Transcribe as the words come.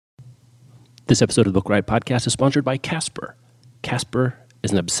This episode of the Book Riot Podcast is sponsored by Casper. Casper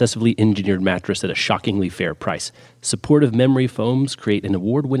is an obsessively engineered mattress at a shockingly fair price. Supportive memory foams create an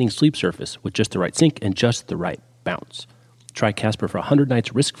award-winning sleep surface with just the right sink and just the right bounce. Try Casper for 100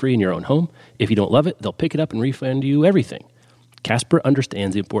 nights risk-free in your own home. If you don't love it, they'll pick it up and refund you everything. Casper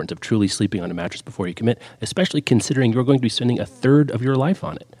understands the importance of truly sleeping on a mattress before you commit, especially considering you're going to be spending a third of your life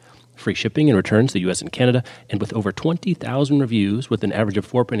on it. Free shipping and returns to the U.S. and Canada, and with over 20,000 reviews with an average of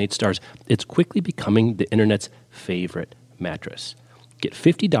 4.8 stars, it's quickly becoming the internet's favorite mattress. Get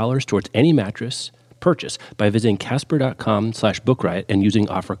 $50 towards any mattress purchase by visiting casper.com/bookriot and using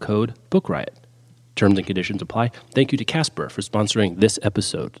offer code BookRiot. Terms and conditions apply. Thank you to Casper for sponsoring this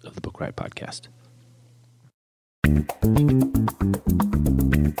episode of the Book Riot Podcast.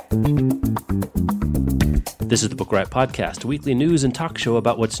 This is the Book Riot Podcast, a weekly news and talk show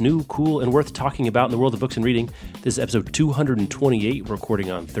about what's new, cool, and worth talking about in the world of books and reading. This is episode 228, recording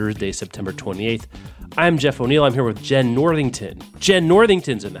on Thursday, September 28th. I'm Jeff O'Neill. I'm here with Jen Northington. Jen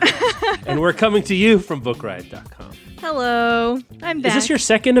Northington's in the house, and we're coming to you from BookRiot.com. Hello, I'm back. Is this your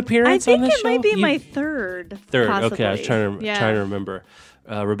second appearance on this show? I think it might be my third. Possibly. Okay, I was trying to remember.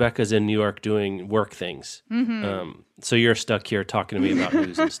 Rebecca's in New York doing work things. Mm-hmm. So you're stuck here talking to me about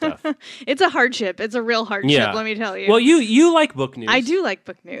news and stuff. It's a hardship. It's a real hardship, let me tell you. Well, you like book news. I do like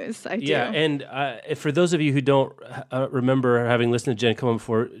book news. I do. Yeah, and for those of you who don't remember having listened to Jen come on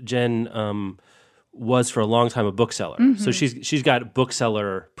before, Jen was for a long time a bookseller. Mm-hmm. So she's got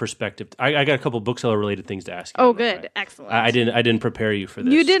bookseller perspective. I got a couple bookseller related things to ask you. Oh, good. Excellent. I didn't prepare you for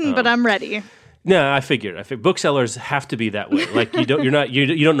this. You didn't, but I'm ready. No, I figured booksellers have to be that way. Like you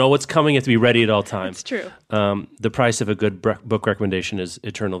don't know what's coming. You have to be ready at all times. It's true. The price of a good book recommendation is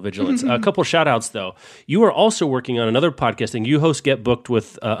eternal vigilance. A couple shout outs though. You are also working on another podcasting. You host Get Booked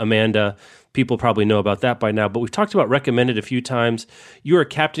with Amanda. People probably know about that by now, but we've talked about Recommended a few times. You are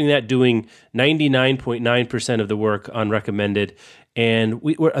captaining that, doing 99.9% of the work on Recommended. And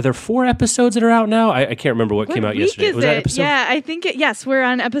are there 4 episodes that are out now? I can't remember what came out yesterday. Was that episode? Yeah, I think yes, we're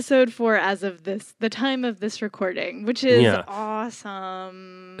on episode 4 as of the time of this recording, which is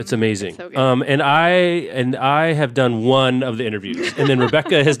awesome. It's amazing. It's so good. And I have done one of the interviews, and then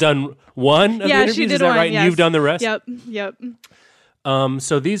Rebecca has done one of the interviews. She did is that one, right? Yes. And you've done the rest. Yep.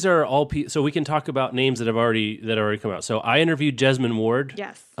 So these are all so we can talk about names that have already come out. So I interviewed Jesmyn Ward.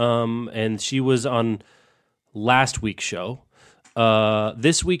 Yes. And she was on last week's show.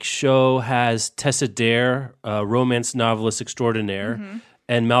 This week's show has Tessa Dare, romance novelist extraordinaire,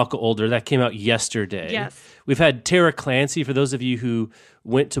 and Malka Older. That came out yesterday. Yes. We've had Tara Clancy. For those of you who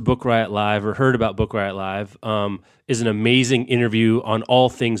went to Book Riot Live or heard about Book Riot Live, is an amazing interview on all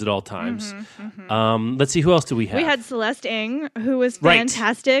things at all times. Let's see, who else do we have? We had Celeste Ng, who was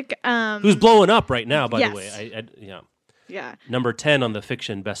fantastic. Who's blowing up right now, by the way. Yeah. Number 10 on the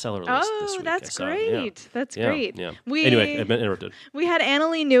fiction bestseller list this week. Oh, that's great. That's great. Yeah. Anyway, I've been interrupted. We had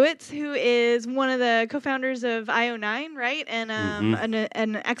Annalee Newitz, who is one of the co-founders of IO9, right? And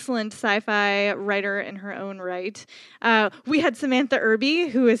an excellent sci-fi writer in her own right. We had Samantha Irby,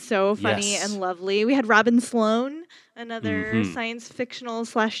 who is so funny and lovely. We had Robin Sloan, another science fictional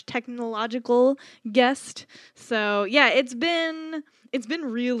 / technological guest. So, yeah, it's been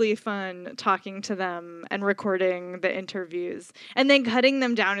really fun talking to them and recording the interviews. And then cutting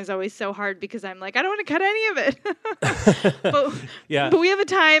them down is always so hard because I'm like, I don't want to cut any of it. But we have a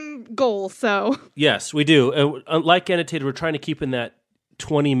time goal, so. Yes, we do. Like Annotated, we're trying to keep in that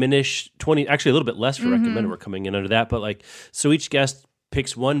 20-minute, actually a little bit less for Recommended. We're coming in under that. But so each guest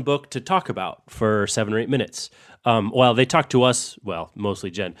picks one book to talk about for 7 or 8 minutes. While they talk to us,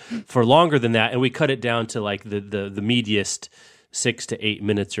 mostly Jen, for longer than that. And we cut it down to the meatiest 6 to 8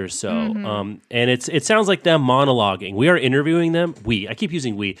 minutes or so. And it sounds like them monologuing. We are interviewing them. I keep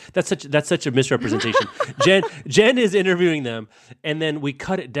using we. That's such a misrepresentation. Jen is interviewing them, and then we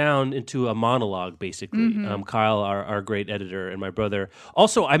cut it down into a monologue, basically. Kyle, our great editor, and my brother.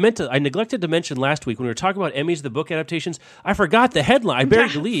 Also, I neglected to mention last week when we were talking about Emmys, the book adaptations, I forgot the headline. I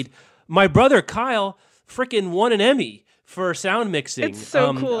buried the lead. My brother, Kyle, frickin' won an Emmy for sound mixing. It's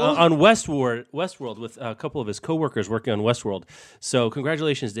so cool. On Westworld with a couple of his coworkers working on Westworld. So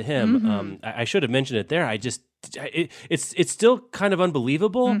congratulations to him. I should have mentioned it there. It's still kind of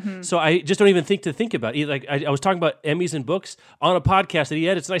unbelievable. So I just don't even think about it. I was talking about Emmys and books on a podcast that he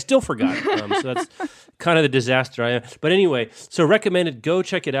edits, and I still forgot. So that's kind of the disaster I am. But anyway, so Recommended, go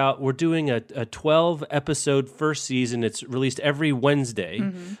check it out. We're doing a 12-episode first season. It's released every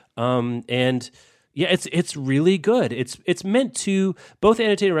Wednesday. And yeah, it's really good. It's meant to, both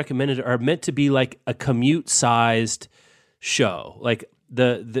Annotated and Recommended are meant to be like a commute-sized show. Like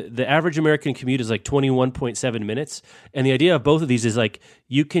the average American commute is like 21.7 minutes. And the idea of both of these is like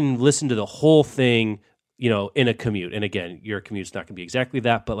you can listen to the whole thing, in a commute. And again, your commute's not going to be exactly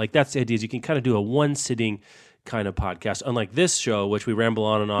that, but like that's the idea is you can kind of do a one sitting kind of podcast. Unlike this show, which we ramble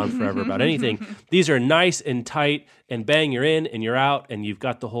on and on forever about anything, these are nice and tight and bang, you're in and you're out and you've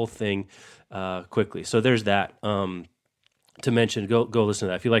got the whole thing quickly. So there's that. To mention, go listen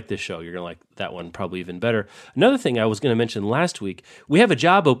to that. If you like this show, you're going to like that one probably even better. Another thing I was going to mention last week, we have a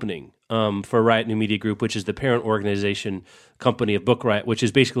job opening for Riot New Media Group, which is the parent organization company of Book Riot, which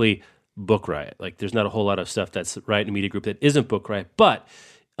is basically Book Riot. Like there's not a whole lot of stuff that's Riot New Media Group that isn't Book Riot, but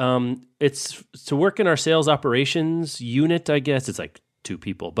it's to work in our sales operations unit, I guess. It's like 2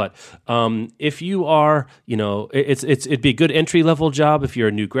 people, but if you are, it'd be a good entry-level job if you're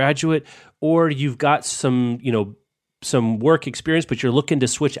a new graduate or you've got some work experience, but you're looking to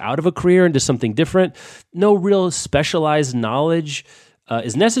switch out of a career into something different. No real specialized knowledge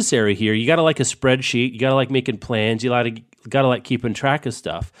is necessary here. You got to like a spreadsheet. You got to like making plans. You got to like keeping track of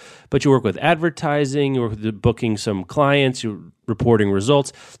stuff. But you work with advertising, you work with booking some clients, you're reporting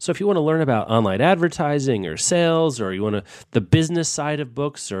results. So if you want to learn about online advertising or sales, or you want the business side of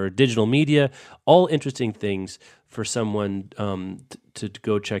books or digital media, all interesting things for someone to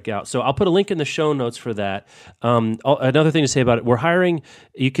go check out. So I'll put a link in the show notes for that. Another thing to say about it, we're hiring,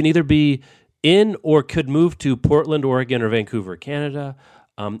 you can either be in or could move to Portland, Oregon, or Vancouver, Canada.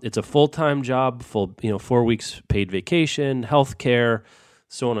 It's a full-time job, 4 weeks paid vacation, health care,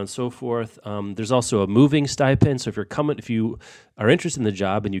 so on and so forth. There's also a moving stipend. So if you are interested in the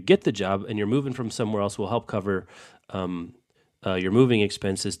job and you get the job and you're moving from somewhere else, we'll help cover your moving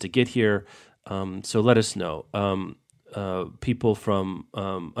expenses to get here. So let us know. People from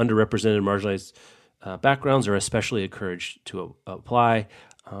underrepresented, marginalized backgrounds are especially encouraged to apply.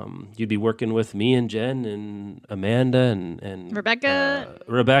 You'd be working with me and Jen and Amanda and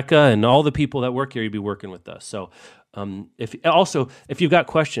Rebecca and all the people that work here. You'd be working with us. So if you've got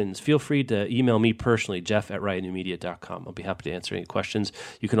questions, feel free to email me personally, jeff@riotnewmedia.com. I'll be happy to answer any questions.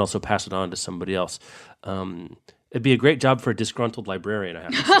 You can also pass it on to somebody else. It'd be a great job for a disgruntled librarian, I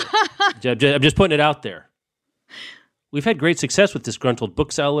have to say. I'm just putting it out there. We've had great success with disgruntled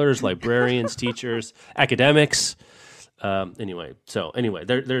booksellers, librarians, teachers, academics. Anyway,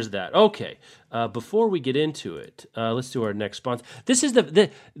 there's that. Okay, before we get into it, let's do our next sponsor.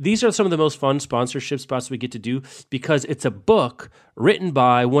 These are some of the most fun sponsorship spots we get to do because it's a book written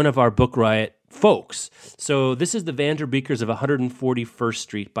by one of our Book Riot folks. So this is The Vanderbeekers of 141st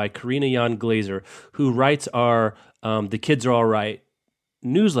Street by Karina Jan Glazer, who writes our The Kids Are All Right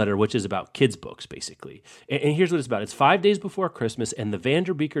newsletter, which is about kids' books, basically. And here's what it's about. It's 5 days before Christmas, and the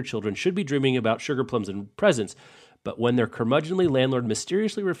Vanderbeeker children should be dreaming about sugar plums and presents. But when their curmudgeonly landlord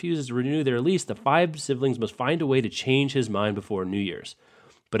mysteriously refuses to renew their lease, the 5 siblings must find a way to change his mind before New Year's.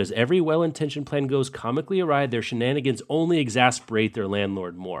 But as every well-intentioned plan goes comically awry, their shenanigans only exasperate their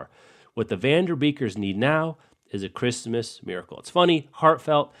landlord more. What the Vanderbeekers need now is a Christmas miracle. It's funny,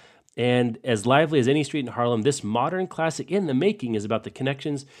 heartfelt, and as lively as any street in Harlem, this modern classic in the making is about the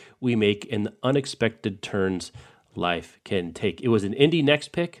connections we make and the unexpected turns life can take. It was an Indie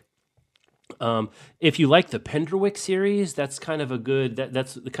Next pick. If you like the Penderwick series, that's kind of a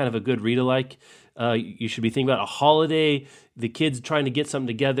good read-alike. You should be thinking about a holiday, the kids trying to get something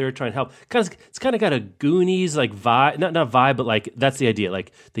together, trying to help. It's kind of got a Goonies like vibe, not vibe, but like that's the idea.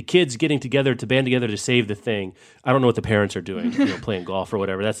 Like the kids getting together to band together to save the thing. I don't know what the parents are doing, playing golf or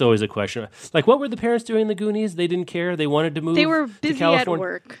whatever. That's always a question. Like, what were the parents doing in the Goonies? They didn't care. They wanted to move. They were busy to California. at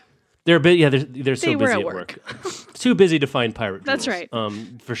work. They're busy. Yeah, they're so busy at work. Too busy to find pirate jewels. That's right.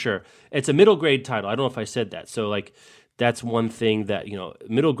 For sure. It's a middle grade title. I don't know if I said that. So like, that's one thing that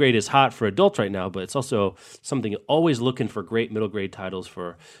middle grade is hot for adults right now, but it's also something always looking for great middle grade titles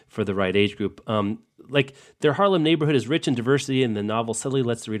for the right age group. Like their Harlem neighborhood is rich in diversity, and the novel subtly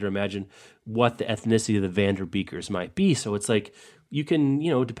lets the reader imagine what the ethnicity of the Vanderbeekers might be. So it's like you can,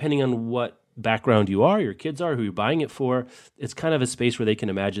 depending on what background you are, your kids are, who you're buying it for, it's kind of a space where they can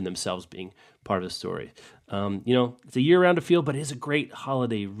imagine themselves being part of the story. It's a year-round feel, but it is a great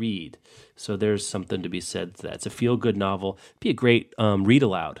holiday read. So there's something to be said to that. It's a feel-good novel. It'd be a great read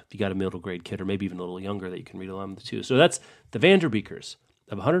aloud if you got a middle grade kid or maybe even a little younger that you can read along to. So that's The Vanderbeekers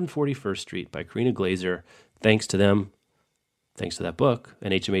of 141st Street by Karina Glazer. Thanks to them, thanks to that book,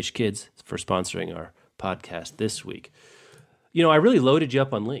 and HMH Kids for sponsoring our podcast this week. I really loaded you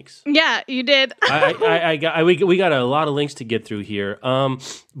up on links. Yeah, you did. We got a lot of links to get through here.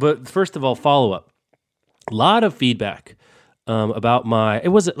 But first of all, follow up. A lot of feedback about it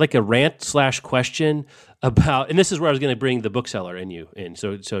was like a rant/question about, and this is where I was going to bring the bookseller in.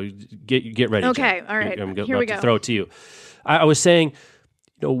 So get ready. Okay, Jen. all right. I'm Here we go. to throw it to you. I was saying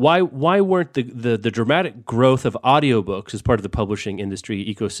why weren't the dramatic growth of audiobooks as part of the publishing industry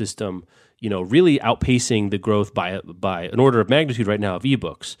ecosystem, really outpacing the growth by an order of magnitude right now of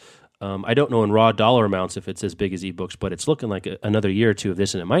ebooks? I don't know in raw dollar amounts if it's as big as ebooks, but it's looking like another year or two of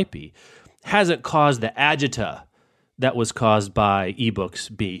this, and it might be. Hasn't caused the agita that was caused by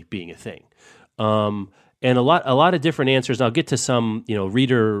ebooks being a thing. And a lot of different answers. And I'll get to some,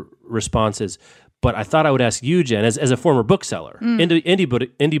 reader responses. But I thought I would ask you, Jen, as a former bookseller,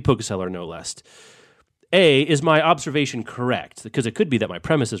 indie bookseller no less. Is my observation correct? Because it could be that my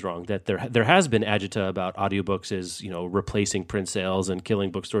premise is wrong. That there has been agita about audiobooks as replacing print sales and killing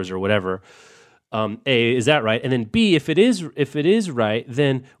bookstores or whatever. Is that right? And then B, if it is right,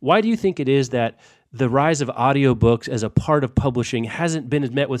 then why do you think it is that the rise of audiobooks as a part of publishing hasn't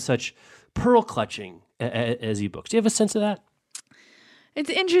been met with such pearl clutching as ebooks? Do you have a sense of that? It's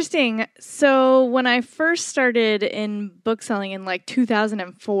interesting. So when I first started in bookselling in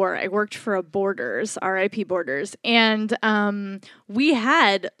 2004, I worked for a Borders, RIP Borders, and we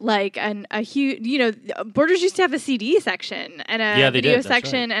had a huge, Borders used to have a CD section and a video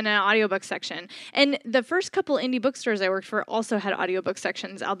section and an audiobook section. And the first couple indie bookstores I worked for also had audiobook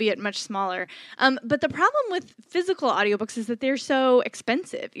sections, albeit much smaller. But the problem with physical audiobooks is that they're so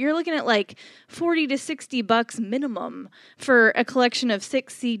expensive. You're looking at $40 to $60 minimum for a collection of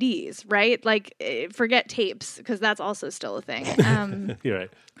 6 CDs, right? Forget tapes, because that's also still a thing. You're right.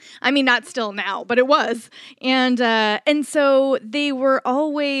 I mean, not still now, but it was. And so they were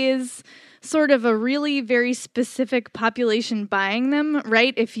always sort of a really very specific population buying them,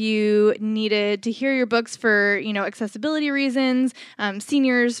 right? If you needed to hear your books for, accessibility reasons,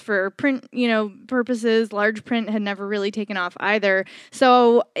 seniors for print, purposes, large print had never really taken off either.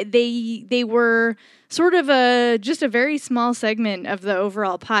 So they were sort of just a very small segment of the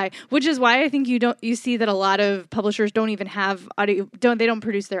overall pie, which is why I think you see that a lot of publishers don't even have they don't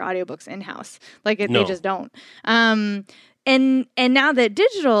produce their audiobooks in-house. They just don't. And now that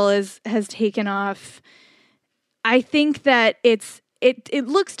digital has taken off, I think that it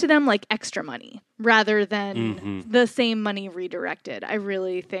looks to them like extra money rather than the same money redirected. I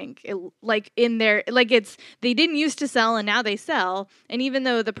really think they didn't used to sell and now they sell. And even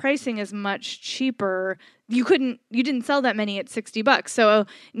though the pricing is much cheaper, you didn't sell that many at $60. So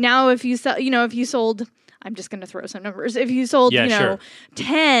now if you sell, if you sold, I'm just going to throw some numbers. If you sold,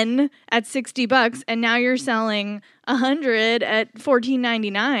 10 at $60 and now you're selling 100 at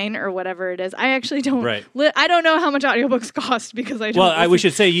 $14.99 or whatever it is. I actually don't. Right. I don't know how much audiobooks cost because I don't. Well, we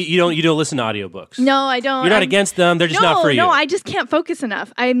should say you don't listen to audiobooks. No, I don't. You're not against them. They're just not for you. No, I just can't focus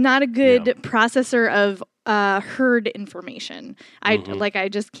enough. I'm not a good processor of heard information. I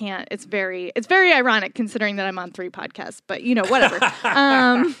just can't. It's very ironic considering that I'm on 3 podcasts, but whatever.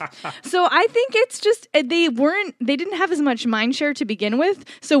 So I think it's just they didn't have as much mind share to begin with.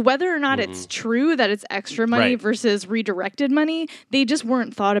 So whether or not it's true that it's extra money versus redirected money, they just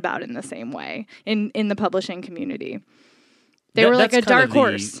weren't thought about in the same way in the publishing community. They were like a dark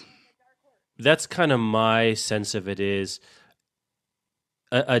horse. That's kind of my sense of it is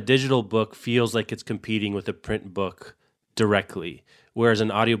a digital book feels like it's competing with a print book directly, whereas an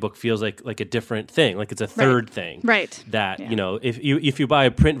audiobook feels like a different thing, like it's a third thing. Right. That, if you buy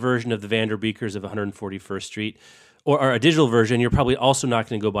a print version of the Vanderbeekers of 141st Street or a digital version, you're probably also not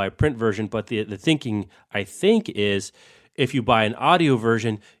going to go buy a print version, but the thinking, I think, is if you buy an audio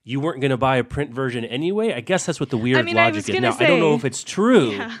version, you weren't going to buy a print version anyway. I guess that's what the weird logic is. Now, I don't know if it's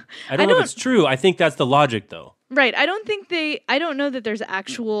true. Yeah. I don't know if it's true. I think that's the logic, though. Right. I don't know that there's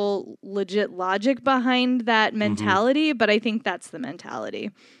actual legit logic behind that mentality, but I think that's the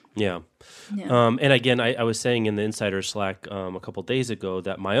mentality. Yeah. And again, I was saying in the Insider Slack a couple days ago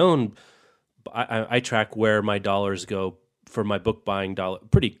that my own, I track where my dollars go for my book buying dollar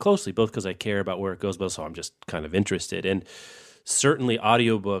pretty closely, both because I care about where it goes, but also I'm just kind of interested. And certainly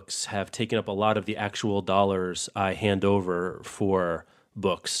audiobooks have taken up a lot of the actual dollars I hand over for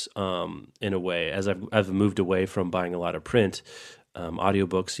books in a way. As I've moved away from buying a lot of print,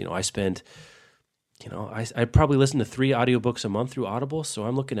 audiobooks, I spend, I probably listen to 3 audiobooks a month through Audible, so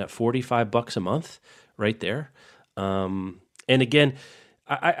I'm looking at $45 a month right there. And again,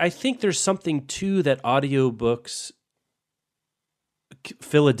 I think there's something too that audiobooks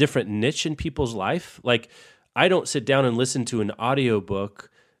fill a different niche in people's life. Like, I don't sit down and listen to an audiobook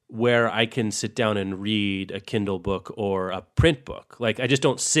where I can sit down and read a Kindle book or a print book. Like, I just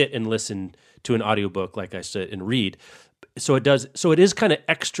don't sit and listen to an audiobook like I sit and read. So it is kind of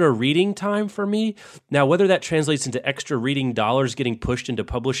extra reading time for me. Now, whether that translates into extra reading dollars getting pushed into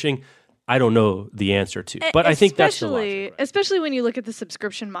publishing, I don't know the answer to. But I think that's the logic. Right? Especially when you look at the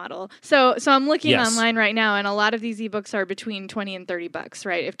subscription model. So I'm looking online right now, and a lot of these ebooks are between $20 and $30,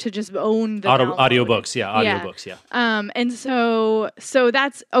 right? If to just own the audiobooks, audiobooks, yeah. And so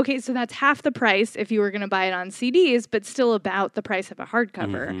that's okay. So that's half the price if you were going to buy it on CDs, but still about the price of a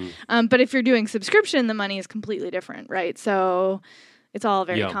hardcover. But if you're doing subscription, the money is completely different, right? So it's all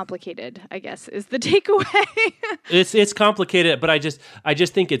very complicated, I guess, is the takeaway. It's complicated, but I just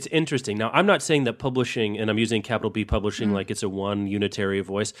think it's interesting. Now, I'm not saying that publishing, and I'm using capital B publishing like it's a one unitary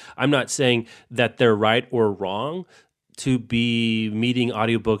voice. I'm not saying that they're right or wrong to be meeting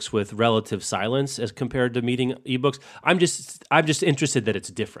audiobooks with relative silence as compared to meeting ebooks. I'm just interested that it's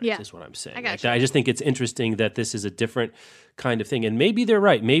different, is what I'm saying. I just think it's interesting that this is a different kind of thing. And maybe they're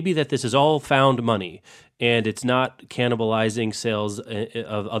right. Maybe that this is all found money and it's not cannibalizing sales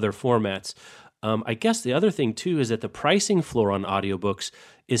of other formats. I guess the other thing, too, is that the pricing floor on audiobooks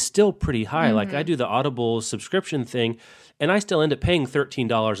is still pretty high. Like I do the Audible subscription thing, and I still end up paying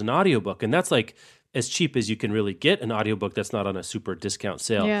 $13 an audiobook. And that's like as cheap as you can really get an audiobook that's not on a super discount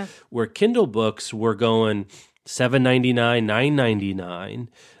sale. Yeah. Where Kindle books were going $7.99,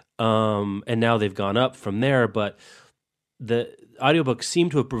 $9.99, and now they've gone up from there. But the audiobooks seem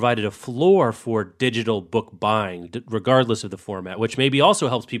to have provided a floor for digital book buying, regardless of the format, which maybe also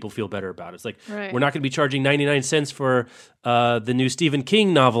helps people feel better about it. It's like, we're not going to be charging 99 cents for the new Stephen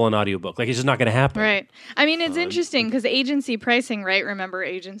King novel on audiobook. Like, it's just not going to happen. Right. I mean, it's interesting because agency pricing, right? Remember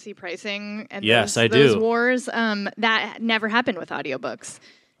agency pricing? And I those do. Wars, that never happened with audiobooks.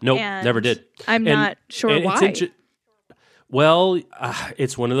 Nope, never did. I'm not sure why.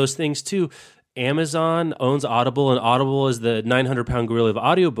 It's one of those things, too. Amazon owns Audible, and Audible is the 900-pound gorilla of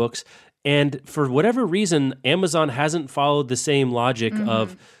audiobooks. And for whatever reason, Amazon hasn't followed the same logic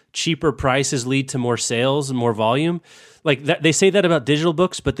of cheaper prices lead to more sales and more volume. Like that, they say that about digital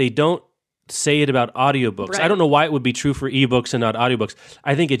books, but they don't say it about audiobooks. Right. I don't know why it would be true for ebooks and not audiobooks.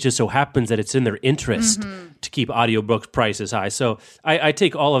 I think it just so happens that it's in their interest to keep audiobooks prices high. So I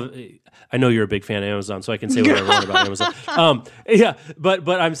take all of... I know you're a big fan of Amazon, so I can say whatever I want about Amazon.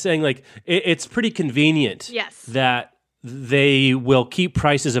 But I'm saying like it's pretty convenient that they will keep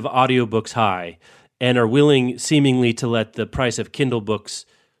prices of audiobooks high and are willing seemingly to let the price of Kindle books,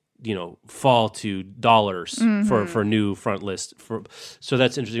 fall to dollars for new front list. So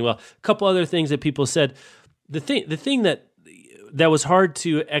that's interesting. Well, a couple other things that people said. The thing that was hard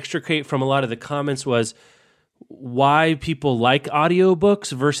to extricate from a lot of the comments was why people like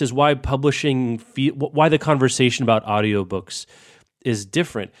audiobooks versus why why the conversation about audiobooks is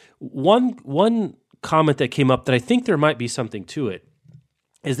different. One comment that came up that I think there might be something to it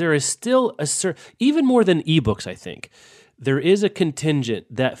is there is still even more than ebooks, I think, there is a contingent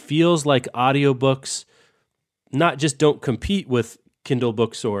that feels like audiobooks not just don't compete with Kindle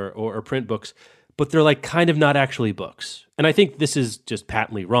books or print books, but they're like kind of not actually books. And I think this is just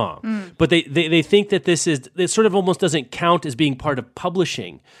patently wrong. But they think that it sort of almost doesn't count as being part of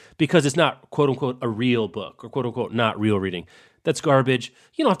publishing because it's not, quote unquote, a real book or quote unquote, not real reading. That's garbage.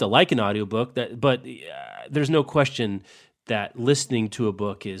 You don't have to like an audiobook, but there's no question that listening to a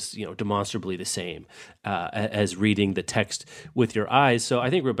book is, demonstrably the same as reading the text with your eyes. So I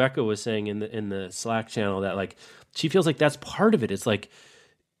think Rebecca was saying in the Slack channel that like she feels like that's part of it. It's like,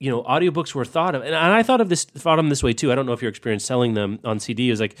 audiobooks were thought of, and I thought of them this way too. I don't know if your experience selling them on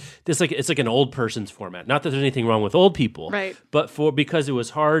CD is like this. Like it's like an old person's format. Not that there's anything wrong with old people, right? But because it was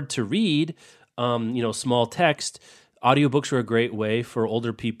hard to read, small text. Audiobooks are a great way for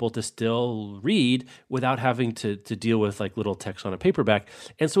older people to still read without having to deal with like little text on a paperback.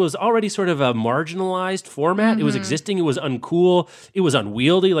 And so it was already sort of a marginalized format. It was existing. It was uncool. It was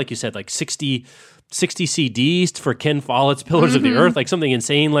unwieldy. Like you said, like 60 CDs for Ken Follett's Pillars of the Earth, like something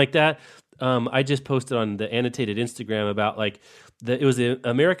insane like that. I just posted on the annotated Instagram about like it was the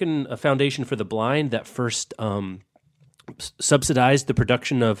American Foundation for the Blind that first subsidized the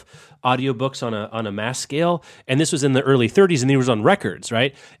production of audiobooks on a mass scale, and this was in the early 30s, and these was on records,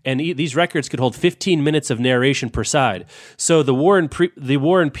 right? And these records could hold 15 minutes of narration per side. So the War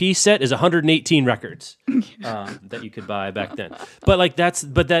and Peace set is 118 records that you could buy back then. But like that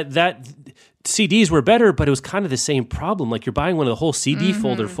CDs were better, but it was kind of the same problem. Like you're buying one of the whole CD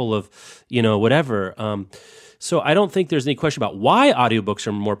folder full of whatever. So I don't think there's any question about why audiobooks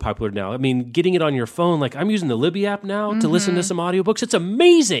are more popular now. I mean, getting it on your phone, like I'm using the Libby app now to listen to some audiobooks. It's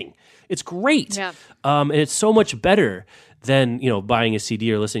amazing. It's great. Yeah. And it's so much better than, buying a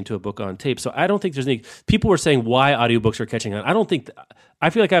CD or listening to a book on tape. So I don't think there's any... People were saying why audiobooks are catching on. I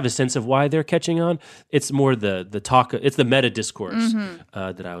feel like I have a sense of why they're catching on. It's more the talk... It's the meta discourse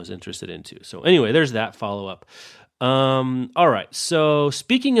that I was interested into. So anyway, there's that follow-up. All right. So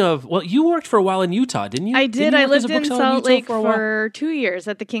speaking of, well, you worked for a while in Utah, didn't you? I did. Didn't you I work as a lived in bookseller Salt Utah Lake for a while? for 2 years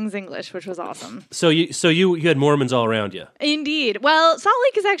at the King's English, which was awesome. So you had Mormons all around you. Indeed. Well, Salt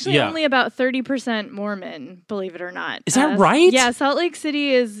Lake is actually Yeah. only about 30% Mormon, believe it or not. Is that right? Yeah, Salt Lake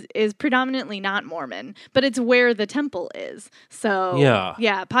City is predominantly not Mormon, but it's where the temple is. So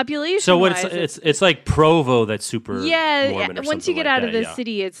yeah, population. So what it's like Provo that's super Mormon or once you get like out that, of the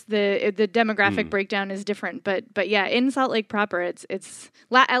city, it's the demographic breakdown is different. But yeah, in Salt Lake proper, it's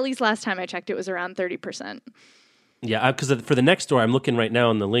at least last time I checked, it was around 30%. Yeah, because for the next story, I'm looking right now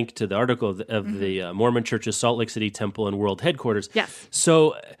on the link to the article of the Mormon Church's Salt Lake City Temple and World Headquarters. Yes.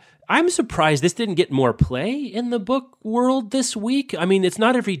 So I'm surprised this didn't get more play in the book world this week. I mean, it's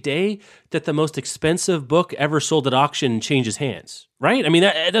not every day that the most expensive book ever sold at auction changes hands, right? I mean,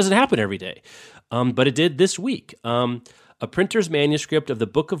 it doesn't happen every day, but it did this week. A printer's manuscript of the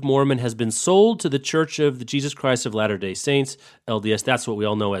Book of Mormon has been sold to the Church of the Jesus Christ of Latter-day Saints, LDS. That's what we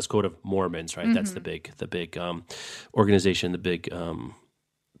all know as Code of Mormons, right? That's the big organization,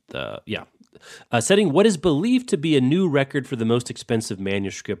 setting what is believed to be a new record for the most expensive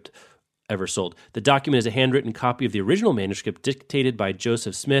manuscript ever sold. The document is a handwritten copy of the original manuscript dictated by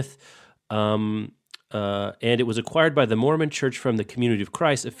Joseph Smith, and it was acquired by the Mormon Church from the Community of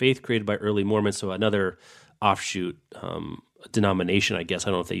Christ, a faith created by early Mormons, so another offshoot denomination, I guess. I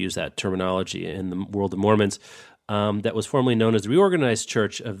don't know if they use that terminology in the world of Mormons, that was formerly known as the Reorganized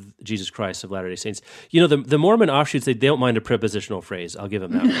Church of Jesus Christ of Latter-day Saints. You know, the Mormon offshoots, they don't mind a prepositional phrase. I'll give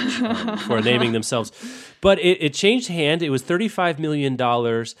them that much for naming themselves. But it changed hand. It was $35 million,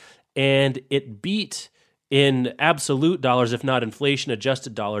 and it beat in absolute dollars, if not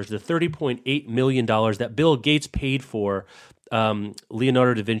inflation-adjusted dollars, the $30.8 million that Bill Gates paid for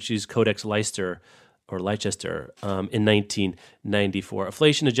Leonardo da Vinci's Codex Leicester, in 1994.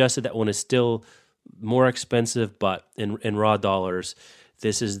 Inflation adjusted, that one is still more expensive, but in raw dollars,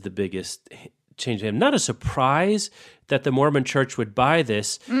 this is the biggest change. Not a surprise that the Mormon Church would buy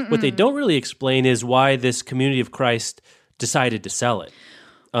this. What they don't really explain is why this Community of Christ decided to sell it.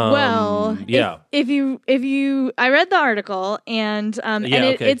 If you, I read the article and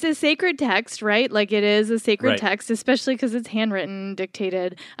it's a sacred text, right? Like it is a sacred text, especially because it's handwritten,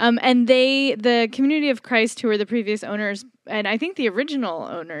 dictated. And the Community of Christ, who are the previous owners, and I think the original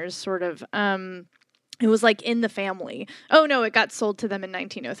owners, sort of. It was like in the family. Oh no, it got sold to them in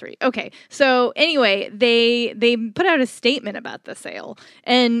 1903. Okay, so anyway, they put out a statement about the sale,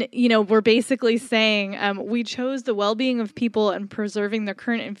 and we're basically saying we chose the well-being of people and preserving the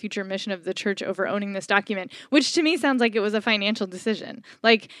current and future mission of the church over owning this document, which to me sounds like it was a financial decision.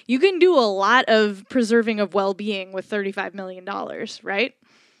 Like you can do a lot of preserving of well-being with $35 million, right?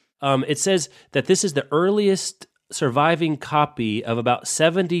 It says that this is the earliest surviving copy of about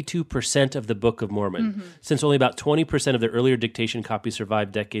 72% of the Book of Mormon, since only about 20% of the earlier dictation copies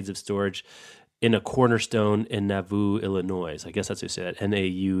survived decades of storage in a cornerstone in Nauvoo, Illinois. I guess that's how you say that,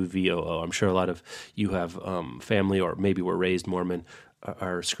 Nauvoo. I'm sure a lot of you have family or maybe were raised Mormon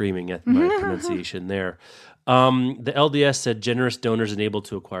are screaming at my pronunciation there. The LDS said generous donors enabled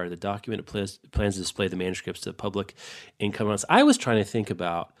to acquire the document. It plans to display the manuscripts to the public in coming months. I was trying to think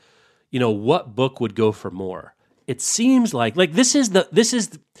about, what book would go for more. It seems like it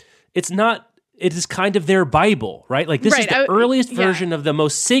is kind of their Bible, right? Like this is the earliest version of the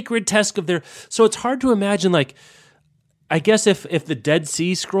most sacred text of their, so it's hard to imagine, like, I guess if the Dead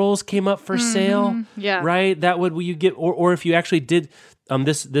Sea Scrolls came up for sale, right, that would you get, or if you actually did,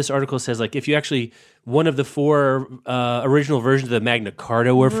 this article says, like, if you actually, one of the 4 original versions of the Magna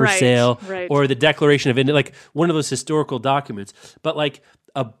Carta were for sale, or the Declaration of Independence, like one of those historical documents, but like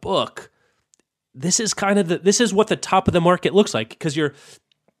a book, this is what the top of the market looks like, because you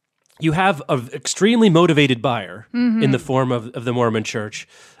have an extremely motivated buyer in the form of the Mormon Church.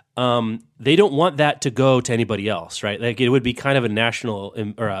 They don't want that to go to anybody else, right? Like it would be kind of a national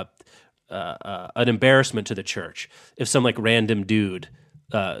or an embarrassment to the church if some like random dude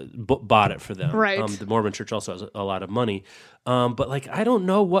bought it for them. Right. The Mormon Church also has a lot of money. But like, I don't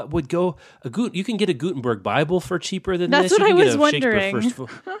know what would go. You can get a Gutenberg Bible for cheaper than this. That's what I was wondering.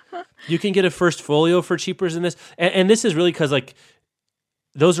 You can get a First Folio for cheaper than this. And this is really because like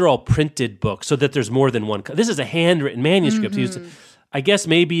those are all printed books, so that there's more than one. This is a handwritten manuscript. I guess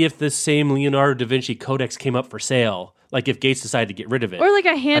maybe if the same Leonardo da Vinci Codex came up for sale, like if Gates decided to get rid of it, or like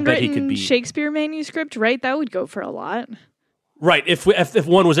a handwritten Shakespeare manuscript, right? That would go for a lot. Right, if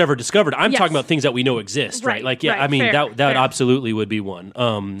one was ever discovered. I'm talking about things that we know exist, right? Like, I mean, that absolutely would be one.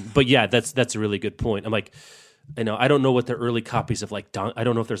 But yeah, that's a really good point. I'm like, I don't know what the early copies of like, I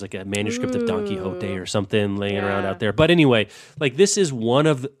don't know if there's like a manuscript of Don Quixote or something laying around out there. But anyway, like this is one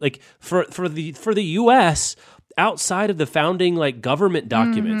of like for the U.S., outside of the founding like government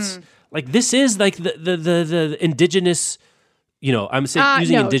documents. Like this is like the indigenous. I'm saying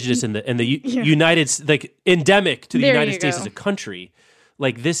using indigenous in the United, like endemic to the United States as a country.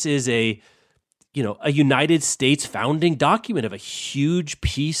 Like this is a United States founding document of a huge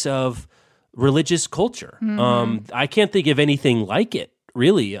piece of religious culture. I can't think of anything like it,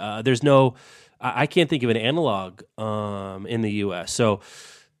 really. I can't think of an analog in the U.S. So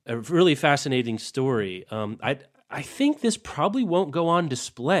a really fascinating story. I think this probably won't go on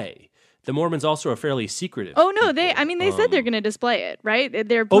display. The Mormons also are fairly secretive. Oh no, they said they're going to display it, right?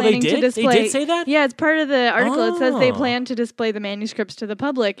 They're planning to display. They did say that? Yeah, it's part of the article. It says they plan to display the manuscripts to the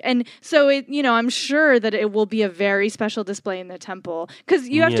public, and so I'm sure that it will be a very special display in the temple, because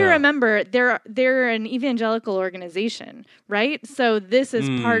you have to remember they're an evangelical organization, right? So this is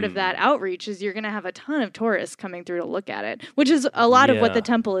part of that outreach. Is you're going to have a ton of tourists coming through to look at it, which is a lot of what the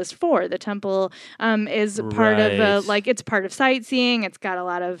temple is for. The temple is part of it's part of sightseeing. It's got a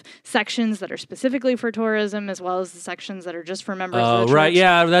lot of sections that are specifically for tourism, as well as the sections that are just for members of the church. Right,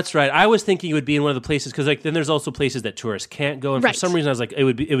 yeah, that's right. I was thinking it would be in one of the places, because then there's also places that tourists can't go, and for some reason I was like, it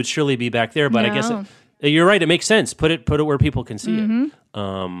would surely be back there, but I guess you're right. It makes sense. Put it where people can see it.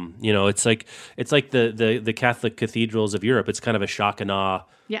 It's like the Catholic cathedrals of Europe. It's kind of a shock and awe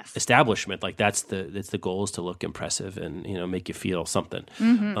establishment. Like that's the goal, is to look impressive and make you feel something.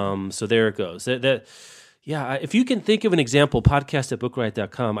 So there it goes. Yeah, if you can think of an example,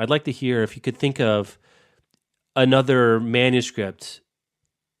 podcast@bookriot.com. I'd like to hear if you could think of another manuscript,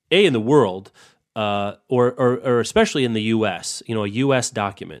 in the world, or especially in the U.S., a U.S.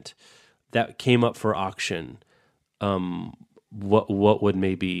 document that came up for auction. What would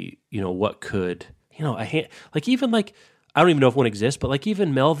maybe, what could, even like, I don't even know if one exists, but like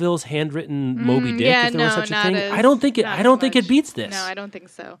even Melville's handwritten Moby Dick, if there was such a thing, I don't think it beats this. No, I don't think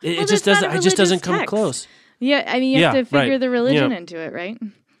so. It just doesn't come close. Yeah, I mean, you have to figure the religion into it, right?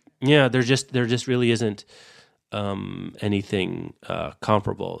 Yeah, there just really isn't anything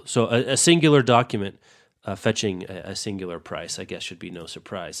comparable. So a singular document fetching a singular price, I guess, should be no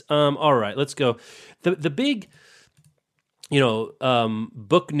surprise. All right, let's go. The big,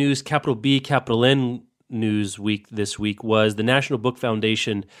 book news, capital B, capital N news week this week was the National Book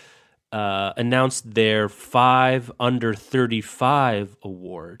Foundation announced their 5 Under 35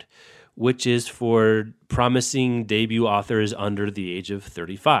 award, which is for promising debut authors under the age of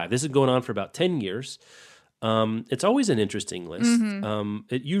 35. This is going on for about 10 years. It's always an interesting list.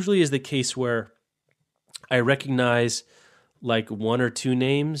 It usually is the case where I recognize like one or two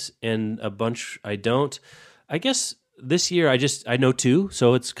names and a bunch I don't. I guess this year I know 2,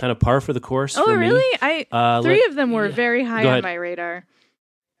 so it's kind of par for the course for me. Oh, really? 3 of them were very high on my radar.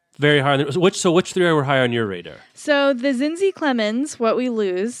 Very high. Which 3 were high on your radar? So the Zinzi Clemens, What We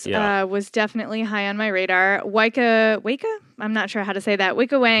Lose, was definitely high on my radar. Weka? I'm not sure how to say that.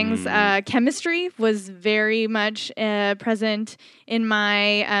 Weka Wang's Chemistry was very much present in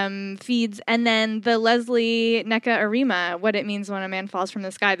my feeds. And then the Leslie Neka Arima, What It Means When a Man Falls from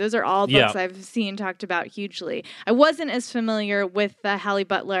the Sky. Those are all books I've seen talked about hugely. I wasn't as familiar with the Hallie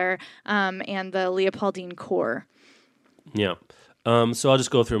Butler and the Leopoldine Core. Yeah. So I'll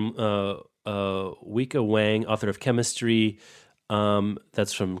just go through Weka Wang, author of Chemistry.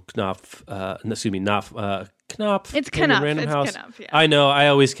 That's from Knopf. Knopf. It's Knopf. Random it's House. Knopf, yeah. I know. I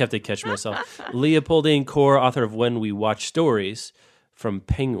always kept to catch myself. Leopoldine Core, author of When We Watch Stories, from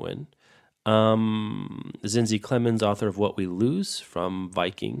Penguin. Zinzi Clemens, author of What We Lose, from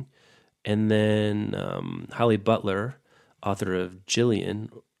Viking. And then Hallie Butler, author of Jillian,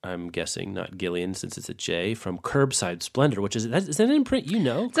 I'm guessing, not Gillian, since it's a J, from Curbside Splendor, which is that in print?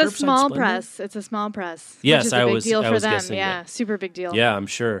 It's a small press. It's a small press. Yes, which is I a big was deal for them. guessing Yeah, that. super big deal. Yeah, I'm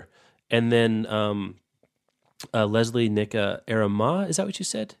sure. And then Leslie Neka Arima, is that what you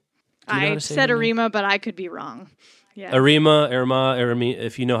said? I said Arima, but I could be wrong. Yeah. Arima,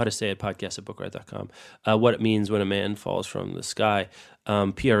 if you know how to say it, podcast@bookriot.com. What It Means When a Man Falls from the Sky.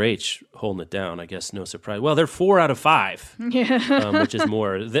 PRH holding it down, I guess, no surprise. Well, they're 4 out of 5, which is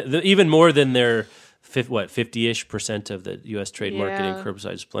more, even more than their 50-ish% of the U.S. trade market in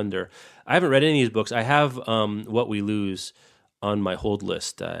Curbside Splendor. I haven't read any of these books. I have What We Lose on my hold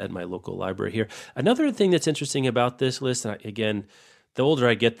list at my local library here. Another thing that's interesting about this list, and again, the older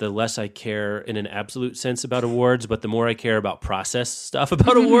I get, the less I care in an absolute sense about awards, but the more I care about process stuff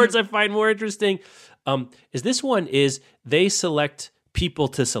about awards I find more interesting, is this one is they select people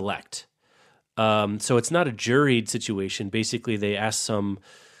to select. So it's not a juried situation. Basically, they ask some...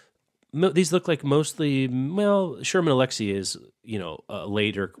 These look like mostly... Well, Sherman Alexie is,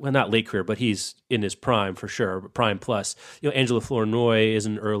 later... Well, not late career, but he's in his prime for sure, prime plus. Angela Flournoy is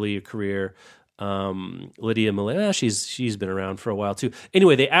an early career. Lydia Malay, she's been around for a while too.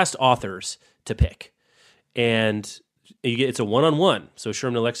 Anyway, they asked authors to pick, and it's a one-on-one. So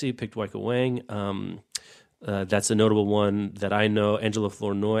Sherman Alexie picked Weike Wang. That's a notable one that I know. Angela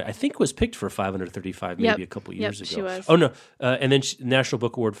Flournoy, I think, was picked for 535 maybe a couple years ago. She was. Oh, no. And then National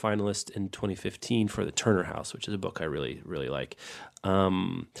Book Award finalist in 2015 for The Turner House, which is a book I really, really like.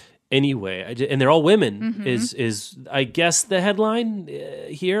 Anyway, and they're all women is I guess the headline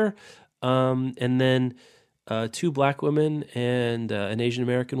here. And then 2 Black women and an Asian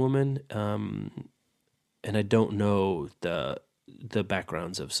American woman. And I don't know the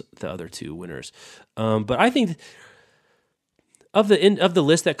backgrounds of the other 2 winners. But I think of the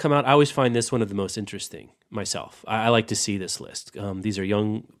list that come out, I always find this one of the most interesting myself. I like to see this list. These are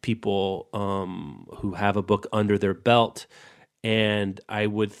young people who have a book under their belt, and I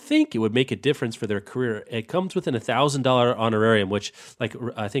would think it would make a difference for their career. It comes with an $1,000 honorarium, which, like,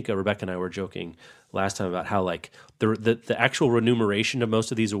 I think Rebecca and I were joking last time about how, like, the actual remuneration of most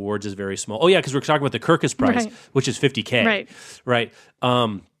of these awards is very small. Oh yeah, because we're talking about the Kirkus Prize, which is $50K, right?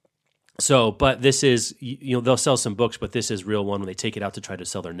 So, but this is, they'll sell some books, but this is real one when they take it out to try to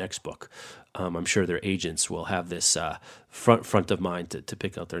sell their next book. I'm sure their agents will have this front of mind to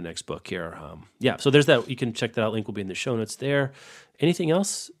pick out their next book here. So there's that. You can check that out. Link will be in the show notes there. Anything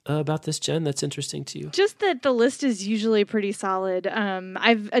else about this, Jen, that's interesting to you? Just that the list is usually pretty solid.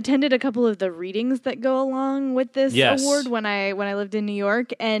 I've attended a couple of the readings that go along with this award when I lived in New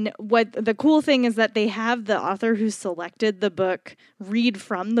York. And what the cool thing is that they have the author who selected the book read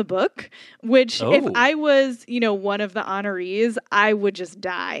from the book, which if I was, one of the honorees, I would just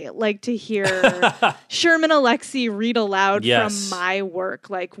die. Like, to hear Sherman Alexie read aloud from my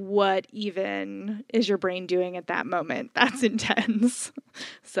work. Like, what even is your brain doing at that moment? That's intense.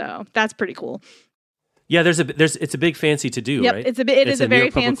 So that's pretty cool. Yeah, it's a big fancy to do, right? It is a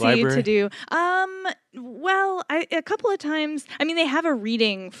very fancy to do. Well, a couple of times, they have a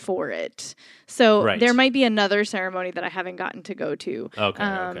reading for it, so there might be another ceremony that I haven't gotten to go to.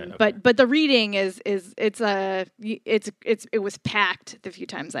 Okay. But the reading it was packed the few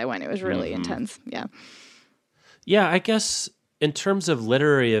times I went. It was really intense. Yeah. Yeah, I guess in terms of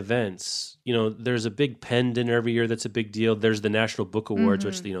literary events, there's a big PEN dinner every year that's a big deal. There's the National Book Awards,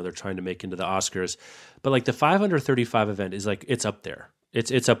 which they're trying to make into the Oscars. But like the 535 event is like, it's up there.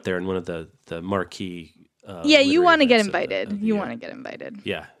 It's up there in one of the marquee. You want to get invited. You want to get invited.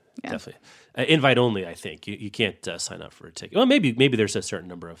 Yeah, definitely. Invite only, I think. You can't sign up for a ticket. Well, maybe there's a certain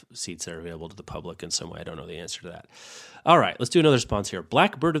number of seats that are available to the public in some way. I don't know the answer to that. All right, let's do another sponsor here.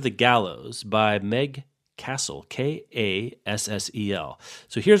 Blackbird of the Gallows by Meg Cassel, Kassel.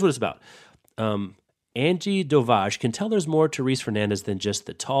 So here's what it's about. Angie Dovage can tell there's more to Reese Fernandez than just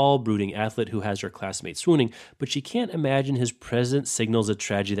the tall, brooding athlete who has her classmates swooning, but she can't imagine his presence signals a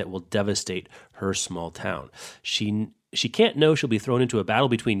tragedy that will devastate her small town. She can't know she'll be thrown into a battle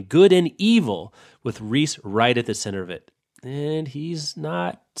between good and evil, with Reese right at the center of it. And he's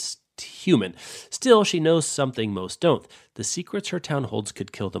not human. Still, she knows something most don't. The secrets her town holds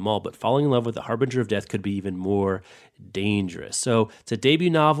could kill them all, but falling in love with the harbinger of death could be even more dangerous. So it's a debut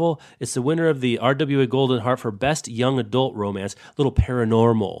novel. It's the winner of the RWA Golden Heart for Best Young Adult Romance. A little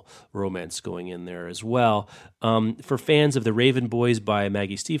paranormal romance going in there as well. For fans of The Raven Boys by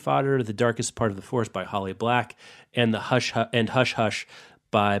Maggie Stiefvater, The Darkest Part of the Forest by Holly Black, and Hush Hush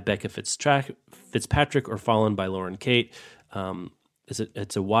by Becca Fitzpatrick, or Fallen by Lauren Kate.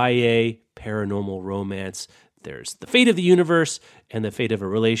 It's a YA paranormal romance. There's the fate of the universe and the fate of a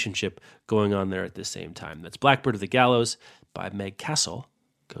relationship going on there at the same time. That's Blackbird of the Gallows by Meg Cassel.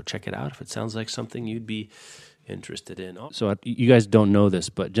 Go check it out if it sounds like something you'd be interested in. So you guys don't know this,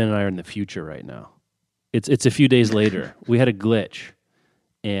 but Jen and I are in the future right now. It's a few days later. We had a glitch,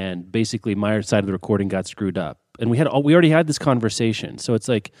 and basically my side of the recording got screwed up. And we already had this conversation. So it's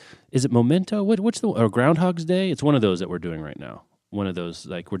like, is it Memento? Or Groundhog's Day? It's one of those that we're doing right now. One of those,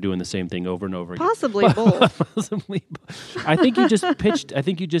 like, we're doing the same thing over and over again. Possibly both. Possibly. I think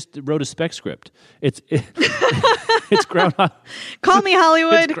you just wrote a spec script. It's Groundhog. Call me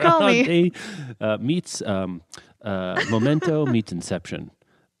Hollywood. It's Call me. Day, meets Memento meets Inception,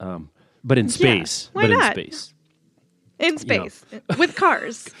 but in space. Why not? In space. With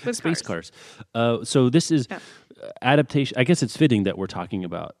cars. With space cars. So this is adaptation. I guess it's fitting that we're talking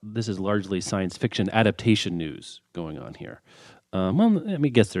about. This is largely science fiction adaptation news going on here. Let me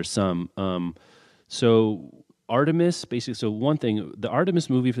guess there's some. So Artemis, basically, so one thing, the Artemis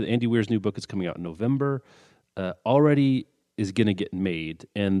movie for the Andy Weir's new book is coming out in November, already is going to get made,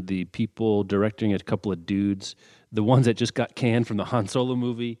 and the people directing it, a couple of dudes, the ones that just got canned from the Han Solo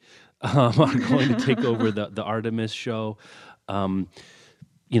movie, are going to take over the Artemis show.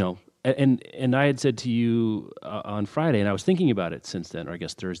 and I had said to you on Friday, and I was thinking about it since then, or I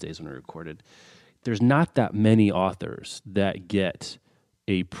guess Thursdays when we recorded. There's not that many authors that get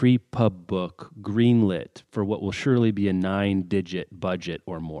a pre-pub book greenlit for what will surely be a 9-digit budget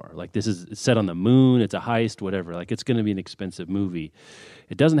or more. Like this is set on the moon, it's a heist, whatever. Like it's going to be an expensive movie.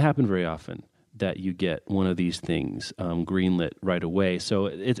 It doesn't happen very often that you get one of these things greenlit right away.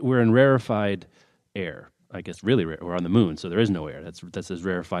 So we're in rarefied air. I guess really rare. We're on the moon, so there is no air. That's as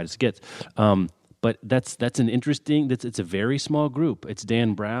rarefied as it gets. But that's an interesting. It's a very small group. It's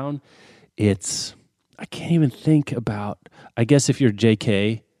Dan Brown. I can't even think about. I guess if you're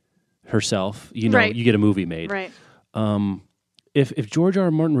J.K. herself, you get a movie made. Right. If George R.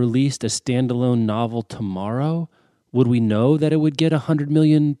 R. Martin released a standalone novel tomorrow, would we know that it would get $100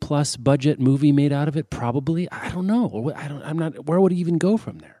 million plus budget movie made out of it? Probably. I don't know. I'm not. Where would he even go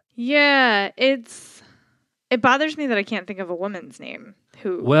from there? Yeah, it bothers me that I can't think of a woman's name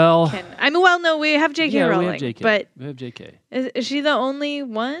who can. No, we have J.K. Rowling. We have J.K. But we have J.K. Is she the only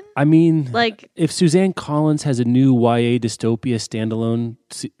one? I mean, if Suzanne Collins has a new YA dystopia standalone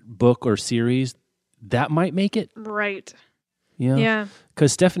book or series, that might make it. Right. Yeah.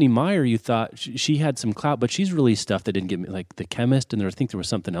 Because Stephanie Meyer, you thought she had some clout, but she's released stuff that didn't get like The Chemist, and I think there was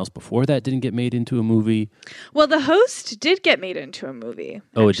something else before that didn't get made into a movie. Well, The Host did get made into a movie.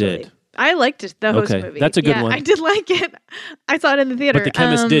 Oh, actually. It did. I liked it, the Host movie. That's a good one. I did like it. I saw it in the theater. But The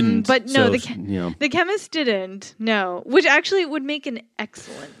Chemist didn't. But no, The Chemist didn't. No, which actually would make an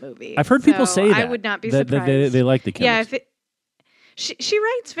excellent movie. I've heard people say that. I would not be surprised. They like The Chemist. Yeah, she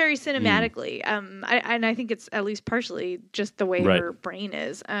writes very cinematically, and I think it's at least partially just the way her brain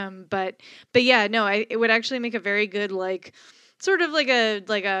is. But yeah, no, it would actually make a very good sort of like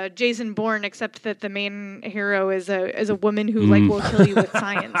a Jason Bourne, except that the main hero is a woman who will kill you with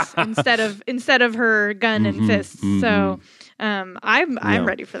science instead of her gun and fists. So I'm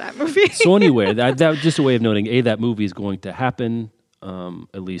ready for that movie. So anyway, that was just a way of noting that movie is going to happen.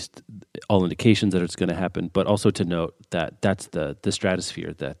 At least all indications that it's going to happen, but also to note that that's the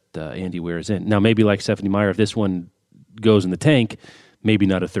stratosphere that Andy Weir is in. Now, maybe like Stephanie Meyer, if this one goes in the tank, maybe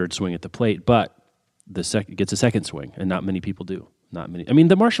not a third swing at the plate, but gets a second swing, and not many people do. Not many. I mean,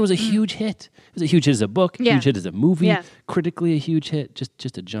 The Martian was a huge hit. It was a huge hit as a book, huge hit as a movie, critically a huge hit,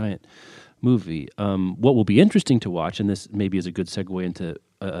 just a giant movie. What will be interesting to watch, and this maybe is a good segue into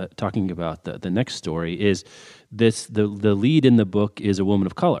talking about the next story, is the lead in the book is a woman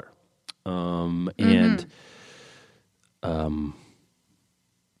of color, and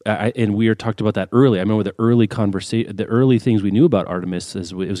we talked about that early. I remember the early conversation, the early things we knew about Artemis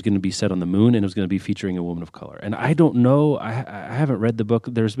is it was going to be set on the moon, and it was going to be featuring a woman of color. And I don't know, I haven't read the book.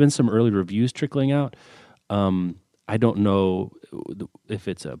 There's been some early reviews trickling out. I don't know if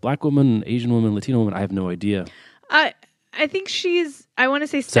it's a black woman, Asian woman, Latino woman. I have no idea. I think she's, I want to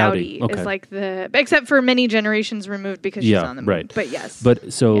say Saudi okay. is except for many generations removed because she's on the moon. Right. But yes.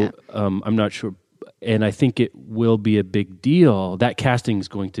 But so I'm not sure. And I think it will be a big deal. That casting is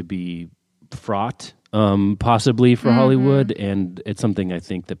going to be fraught, possibly for Hollywood. And it's something I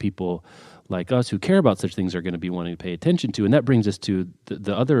think that people like us who care about such things are going to be wanting to pay attention to. And that brings us to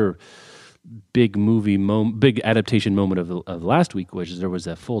the other big big adaptation moment of last week, which is there was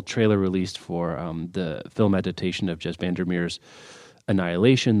a full trailer released for the film adaptation of Jess Vandermeer's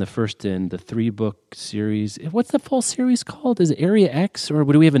Annihilation, the first in the 3-book series. What's the full series called? Is it Area X, or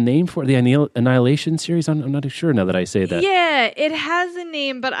do we have a name for it? The Annihilation series? I'm not sure now that I say that. Yeah, it has a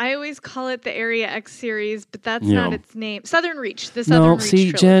name, but I always call it the Area X series, but that's not its name. Southern Reach, the Southern Reach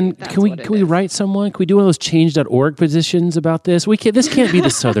trilogy. Jen, can we write someone? Can we do one of those change.org petitions about this? This can't be the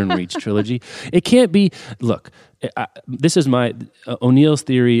Southern Reach trilogy. It can't be. Look, this is my O'Neill's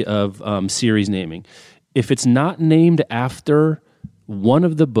theory of series naming. If it's not named after one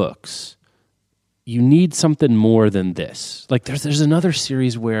of the books, you need something more than this. Like there's another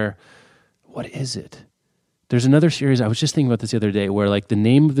series where, what is it? There's another series, I was just thinking about this the other day, where like the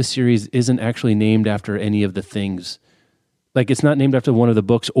name of the series isn't actually named after any of the things. Like it's not named after one of the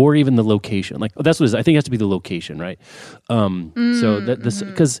books or even the location. Like that's what it is. I think it has to be the location, right? So that this,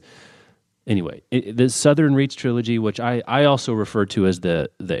 because anyway, the Southern Reach trilogy, which I also refer to as the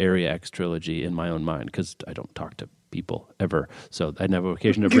Area X trilogy in my own mind, because I don't talk to people ever, so I never have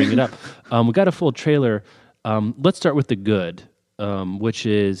occasion to bring it up. We got a full trailer. Let's start with the good, which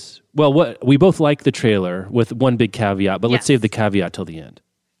is, what we both like the trailer with one big caveat, but let's save the caveat till the end.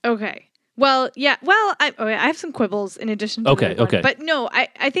 Okay. Well, yeah. Well, I have some quibbles in addition to okay. But no,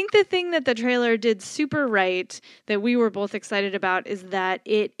 I think the thing that the trailer did super right that we were both excited about is that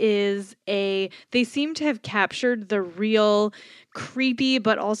it is they seem to have captured the real creepy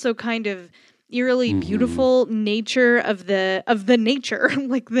but also kind of eerily beautiful nature of the nature,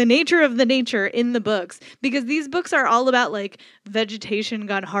 like the nature of the nature in the books, because these books are all about like vegetation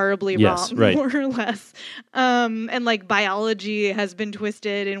gone horribly wrong, right. more or less, and like biology has been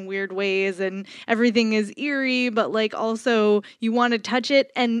twisted in weird ways, and everything is eerie, but like also you want to touch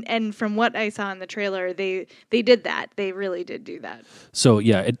it, and from what I saw in the trailer, they did that. They really did do that. So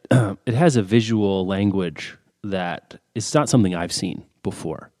yeah, it has a visual language that it's not something I've seen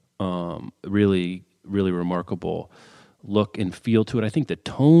before. Really, really remarkable look and feel to it. I think the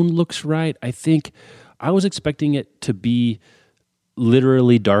tone looks right. I think I was expecting it to be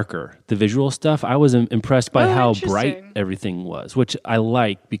literally darker. The visual stuff, I was impressed by how bright everything was, which I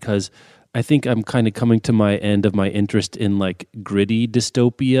like because I think I'm kind of coming to my end of my interest in like gritty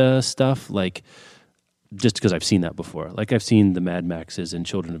dystopia stuff, like just because I've seen that before. Like I've seen the Mad Maxes and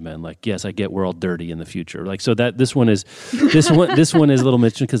Children of Men. Like, yes, I get we're all dirty in the future. Like, so that this one is this one is a little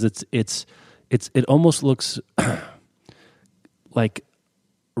mentioned because it almost looks like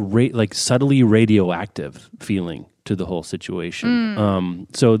subtly radioactive feeling to the whole situation.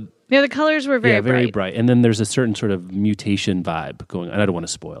 So yeah, the colors were very bright. And then there's a certain sort of mutation vibe going on. And I don't want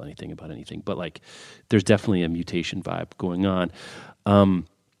to spoil anything about anything, but like there's definitely a mutation vibe going on.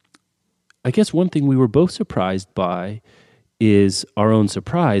 I guess one thing we were both surprised by is our own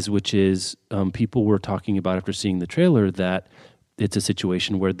surprise, which is people were talking about after seeing the trailer that it's a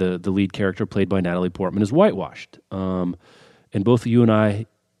situation where the lead character played by Natalie Portman is whitewashed. And both you and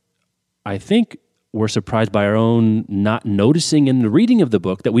I think, were surprised by our own not noticing in the reading of the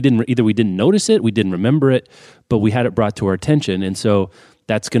book that we didn't notice it, we didn't remember it, but we had it brought to our attention. And so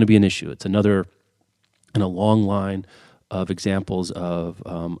that's going to be an issue. It's another in a long line of examples of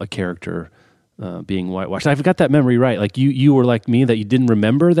a character being whitewashed. I've got that memory right. Like you were like me that you didn't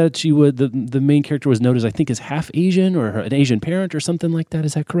remember that the main character was noted, I think, as half Asian or an Asian parent or something like that.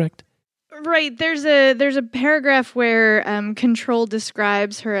 Is that correct? Right. There's a paragraph where Control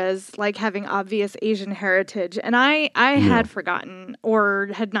describes her as like having obvious Asian heritage, and I had forgotten or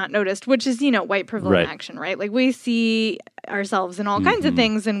had not noticed, which is white privilege in action, right? Like we see ourselves in all kinds of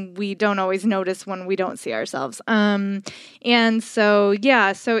things, and we don't always notice when we don't see ourselves. And so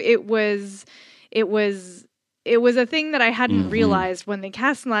so it was a thing that I hadn't realized when they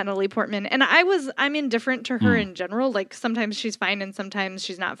cast Natalie Portman. And I'm indifferent to her in general. Like sometimes she's fine and sometimes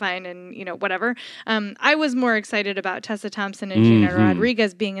she's not fine and, whatever. I was more excited about Tessa Thompson and Gina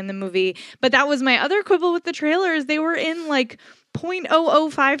Rodriguez being in the movie. But that was my other quibble with the trailers. They were in like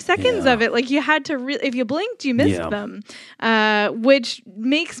 0.005 seconds of it. Like you had to if you blinked, you missed them, which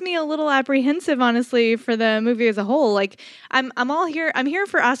makes me a little apprehensive, honestly, for the movie as a whole. Like I'm here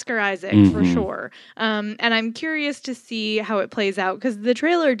for Oscar Isaac for sure, and I'm curious to see how it plays out because the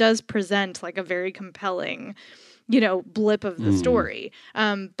trailer does present like a very compelling blip of the story.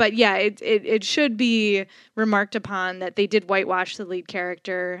 But yeah, it should be remarked upon that they did whitewash the lead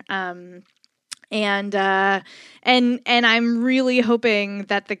character. And I'm really hoping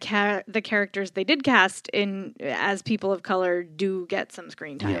that the characters they did cast as people of color do get some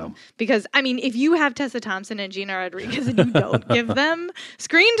screen time. Because I mean, if you have Tessa Thompson and Gina Rodriguez and you don't give them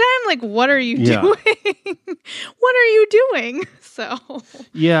screen time, like what are you doing? What are you doing? So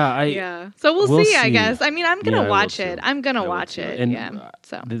so we'll see. I guess. I mean, I'm gonna watch it. I'm gonna watch it. And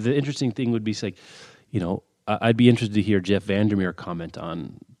so the interesting thing would be like, I'd be interested to hear Jeff Vandermeer comment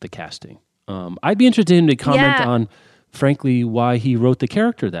on the casting. I'd be interested in him to comment on, frankly, why he wrote the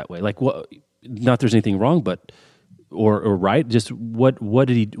character that way. Like, what? Not there's anything wrong, but or right. Just what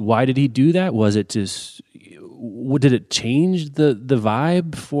did he? Why did he do that? Was it just? Did it change the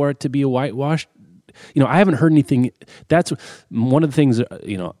vibe for it to be a whitewashed? I haven't heard anything. That's one of the things.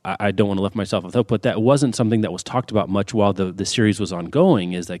 I don't want to lift myself up, but that wasn't something that was talked about much while the series was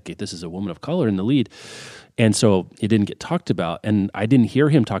ongoing. Is like this is a woman of color in the lead. And so it didn't get talked about. And I didn't hear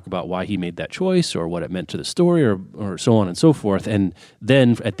him talk about why he made that choice or what it meant to the story or so on and so forth. And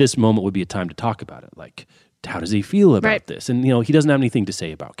then at this moment would be a time to talk about it. Like, how does he feel about this? And, he doesn't have anything to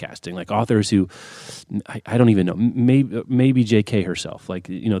say about casting. Like authors who, I don't even know, maybe J.K. herself, like,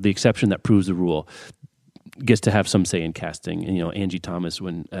 the exception that proves the rule, gets to have some say in casting. And, Angie Thomas,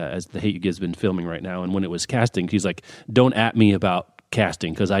 when as The Hate U Give has been filming right now, and when it was casting, she's like, don't at me about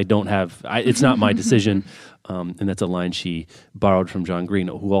casting because I don't have it's not my decision, and that's a line she borrowed from John Green,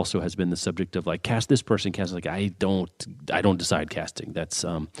 who also has been the subject of like cast this person, cast like I don't decide casting. That's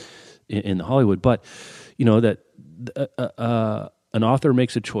in the Hollywood, but that an author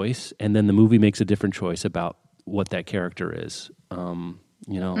makes a choice and then the movie makes a different choice about what that character is.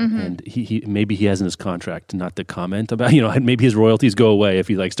 And he maybe he has in his contract not to comment about, maybe his royalties go away if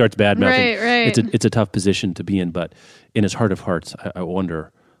he like starts bad mouthing. Right. It's a tough position to be in, but in his heart of hearts, I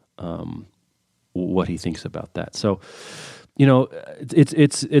wonder what he thinks about that. So,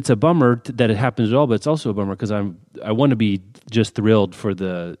 it's a bummer that it happens at all, but it's also a bummer because I want to be just thrilled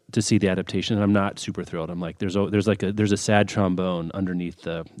to see the adaptation, and I'm not super thrilled. I'm like there's a sad trombone underneath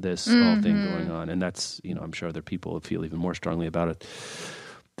this whole thing going on, and that's I'm sure other people feel even more strongly about it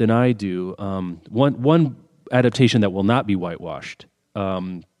than I do. One adaptation that will not be whitewashed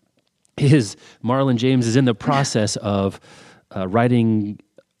is Marlon James is in the process of writing.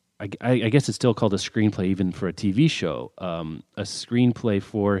 I guess it's still called a screenplay, even for a TV show. A screenplay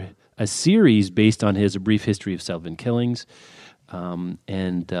for a series based on his A Brief History of Southern Killings,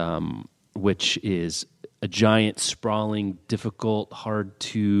 and which is a giant, sprawling, difficult, hard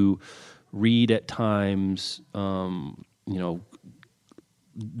to read at times.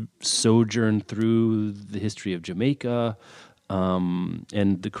 Sojourn through the history of Jamaica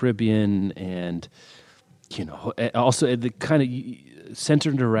and the Caribbean, and also the kind of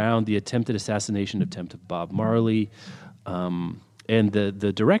centered around the attempted assassination attempt of Bob Marley, and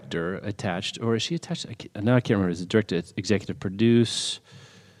the director attached, or is she attached? I can't remember. Is the director executive produce?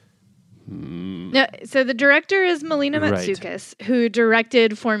 No, so the director is Melina Matsoukas, who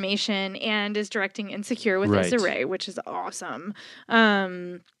directed Formation and is directing Insecure with Issa Rae, which is awesome.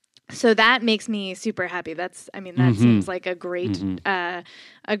 So that makes me super happy. That seems like a great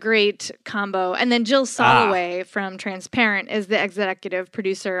combo. And then Jill Soloway from Transparent is the executive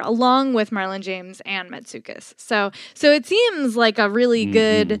producer, along with Marlon James and Matsoukas. So it seems like a really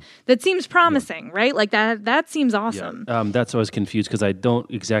good. That seems promising, right? Like that seems awesome. Yeah. That's why I was confused because I don't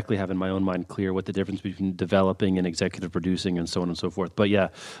exactly have in my own mind clear what the difference between developing and executive producing and so on and so forth. But yeah,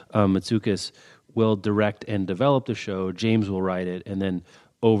 Matsoukas will direct and develop the show. James will write it, and then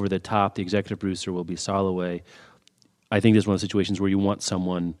over the top, the executive producer will be Soloway. I think this is one of the situations where you want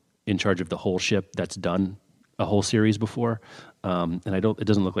someone in charge of the whole ship that's done a whole series before. And it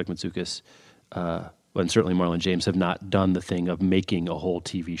doesn't look like Matsoukas, and certainly Marlon James have not done the thing of making a whole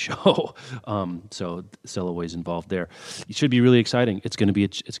TV show. So Soloway's involved there. It should be really exciting. It's going to be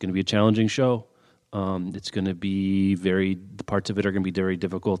a challenging show. It's going to be the parts of it are going to be very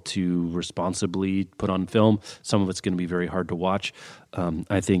difficult to responsibly put on film. Some of it's going to be very hard to watch.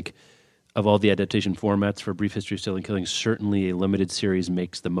 I think of all the adaptation formats for Brief History of Southern Killings, certainly a limited series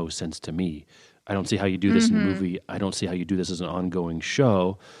makes the most sense to me. I don't see how you do this in a movie. I don't see how you do this as an ongoing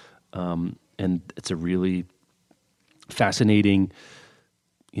show. And it's a really fascinating,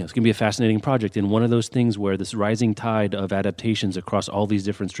 it's going to be a fascinating project, and one of those things where this rising tide of adaptations across all these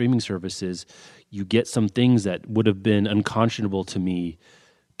different streaming services, you get some things that would have been unconscionable to me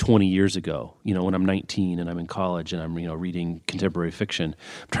 20 years ago, when I'm 19 and I'm in college and I'm, reading contemporary fiction.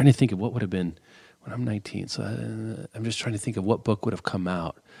 I'm trying to think of what would have been when I'm 19. So I'm just trying to think of what book would have come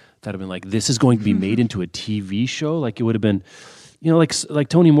out that would have been like, this is going to be made into a TV show. Like it would have been, like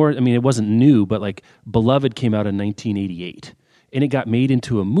Toni Morrison. I mean, it wasn't new, but like Beloved came out in 1988. And it got made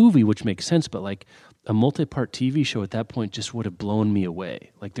into a movie, which makes sense, but like a multi-part TV show at that point just would have blown me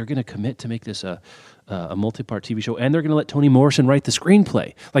away. Like they're going to commit to make this a multi-part TV show, and they're going to let Toni Morrison write the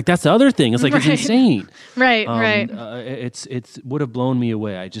screenplay. Like that's the other thing. It's like it's insane. Right. It's would have blown me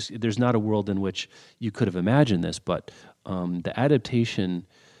away. There's not a world in which you could have imagined this, but the adaptation.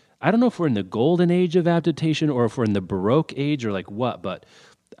 I don't know if we're in the golden age of adaptation or if we're in the Baroque age or like what, but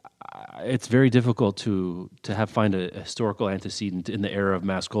it's very difficult to find a historical antecedent in the era of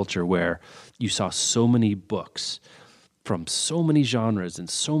mass culture where you saw so many books from so many genres and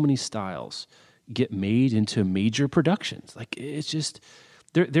so many styles get made into major productions. Like it's just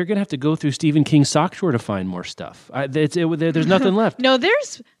they're going to have to go through Stephen King's sock drawer to find more stuff. There's nothing left. No,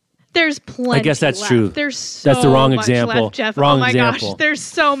 there's plenty. I guess that's left. true. There's so that's the wrong much example. Left, Jeff. Wrong oh my example. gosh, there's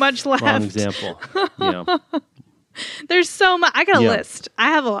so much left. Wrong example. Yeah. There's so much. I got a list.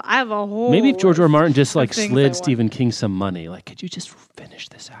 I have a whole. Maybe if George R. R. Martin just like things slid Stephen King some money, like, could you just finish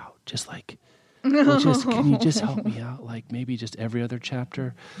this out? Just like, can you just help me out? Like maybe just every other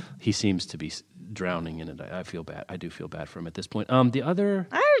chapter. He seems to be drowning in it. I feel bad. I do feel bad for him at this point. The other.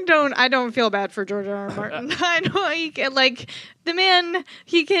 I don't feel bad for George R. R. Martin. I know he can, like the man.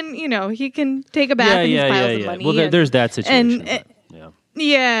 He can take a bath in his piles of money. Well, there's that situation.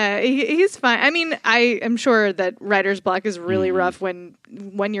 Yeah, he's fine. I mean, I am sure that writer's block is really rough when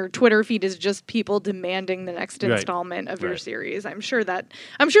your Twitter feed is just people demanding the next installment of your series. I'm sure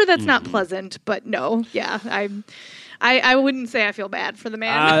that's not pleasant, but no, yeah, I wouldn't say I feel bad for the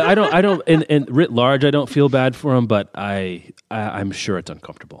man. I don't, and writ large, I don't feel bad for him, but I'm sure it's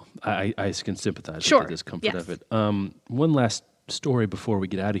uncomfortable. I can sympathize with the discomfort of it. One last story before we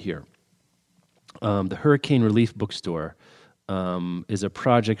get out of here. The Hurricane Relief Bookstore is a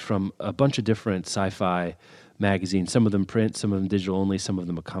project from a bunch of different sci-fi magazines, some of them print, some of them digital only, some of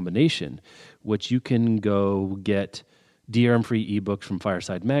them a combination, which you can go get DRM-free ebooks from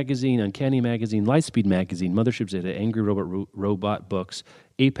Fireside Magazine, Uncanny Magazine, Lightspeed Magazine, Mothership Zeta, Angry Robot Books,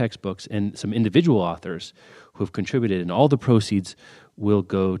 Apex Books, and some individual authors who have contributed, and all the proceeds will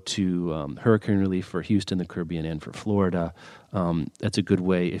go to hurricane relief for Houston, the Caribbean, and for Florida. That's a good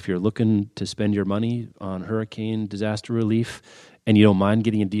way if you're looking to spend your money on hurricane disaster relief and you don't mind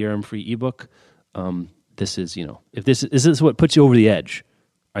getting a DRM-free ebook. This is, if this is what puts you over the edge,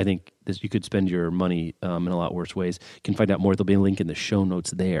 I think you could spend your money in a lot worse ways. You can find out more. There'll be a link in the show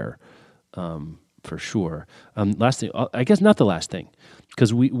notes there for sure. Last thing, I guess not the last thing,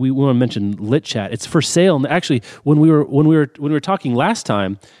 because we want to mention Lit Chat. It's for sale, and actually, when we were talking last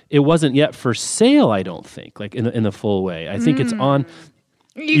time, it wasn't yet for sale. I don't think, like in the full way. I think it's on.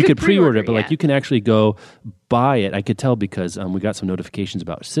 You could pre-order it, but like you can actually go buy it. I could tell because we got some notifications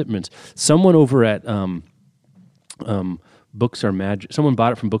about shipments. Someone over at Books Are Magic. Someone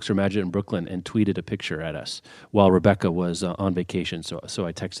bought it from Books Are Magic in Brooklyn and tweeted a picture at us while Rebecca was on vacation. So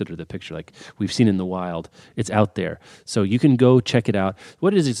I texted her the picture. Like, we've seen it in the wild. It's out there, so you can go check it out.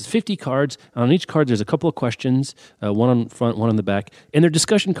 What it is? It's 50 cards. On each card, there's a couple of questions. One on front, one on the back, and they're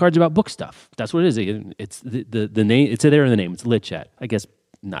discussion cards about book stuff. That's what it is. It's the name. It's there in the name. It's Lit Chat. I guess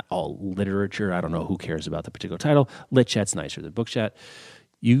not all literature. I don't know who cares about the particular title. Lit Chat's nicer than Book Chat.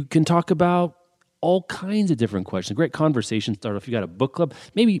 You can talk about all kinds of different questions. Great conversation starter. If you got a book club,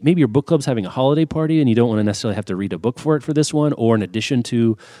 maybe your book club's having a holiday party and you don't want to necessarily have to read a book for this one, or in addition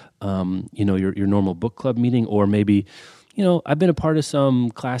to your normal book club meeting, or maybe I've been a part of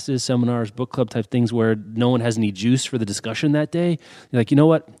some classes, seminars, book club type things where no one has any juice for the discussion that day. You're like, you know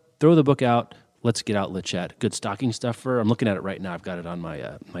what? Throw the book out. Let's get out Lit Chat. Good stocking stuffer. I'm looking at it right now. I've got it on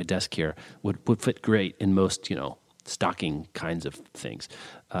my my desk here. Would fit great in most stocking kinds of things.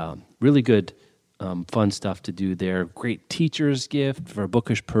 Really good. Fun stuff to do there. Great teacher's gift for a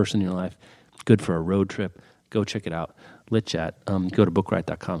bookish person in your life. Good for a road trip. Go check it out. Lit Chat. Go to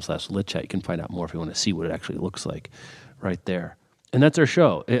bookriot.com/litchat. You can find out more if you want to see what it actually looks like right there. And that's our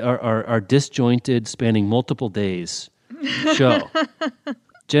show. Our disjointed, spanning multiple days show.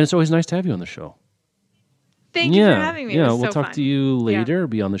 Jen, it's always nice to have you on the show. Thank you for having me. Yeah, we'll talk to you later.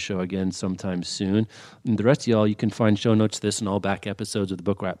 Be on the show again sometime soon. And the rest of y'all, you can find show notes to this and all back episodes of the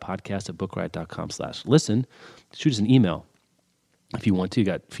Book Riot podcast at bookriot.com/listen. Shoot us an email if you want to. You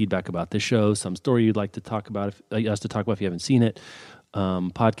got feedback about this show, some story you'd like to talk about, us to talk about if you haven't seen it.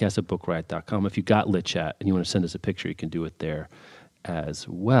 Podcast at bookriot.com. If you got Lit Chat and you want to send us a picture, you can do it there as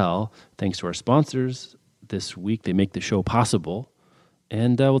well. Thanks to our sponsors this week. They make the show possible.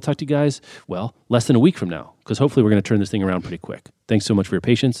 And we'll talk to you guys, less than a week from now, because hopefully we're going to turn this thing around pretty quick. Thanks so much for your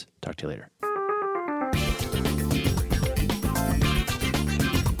patience. Talk to you later.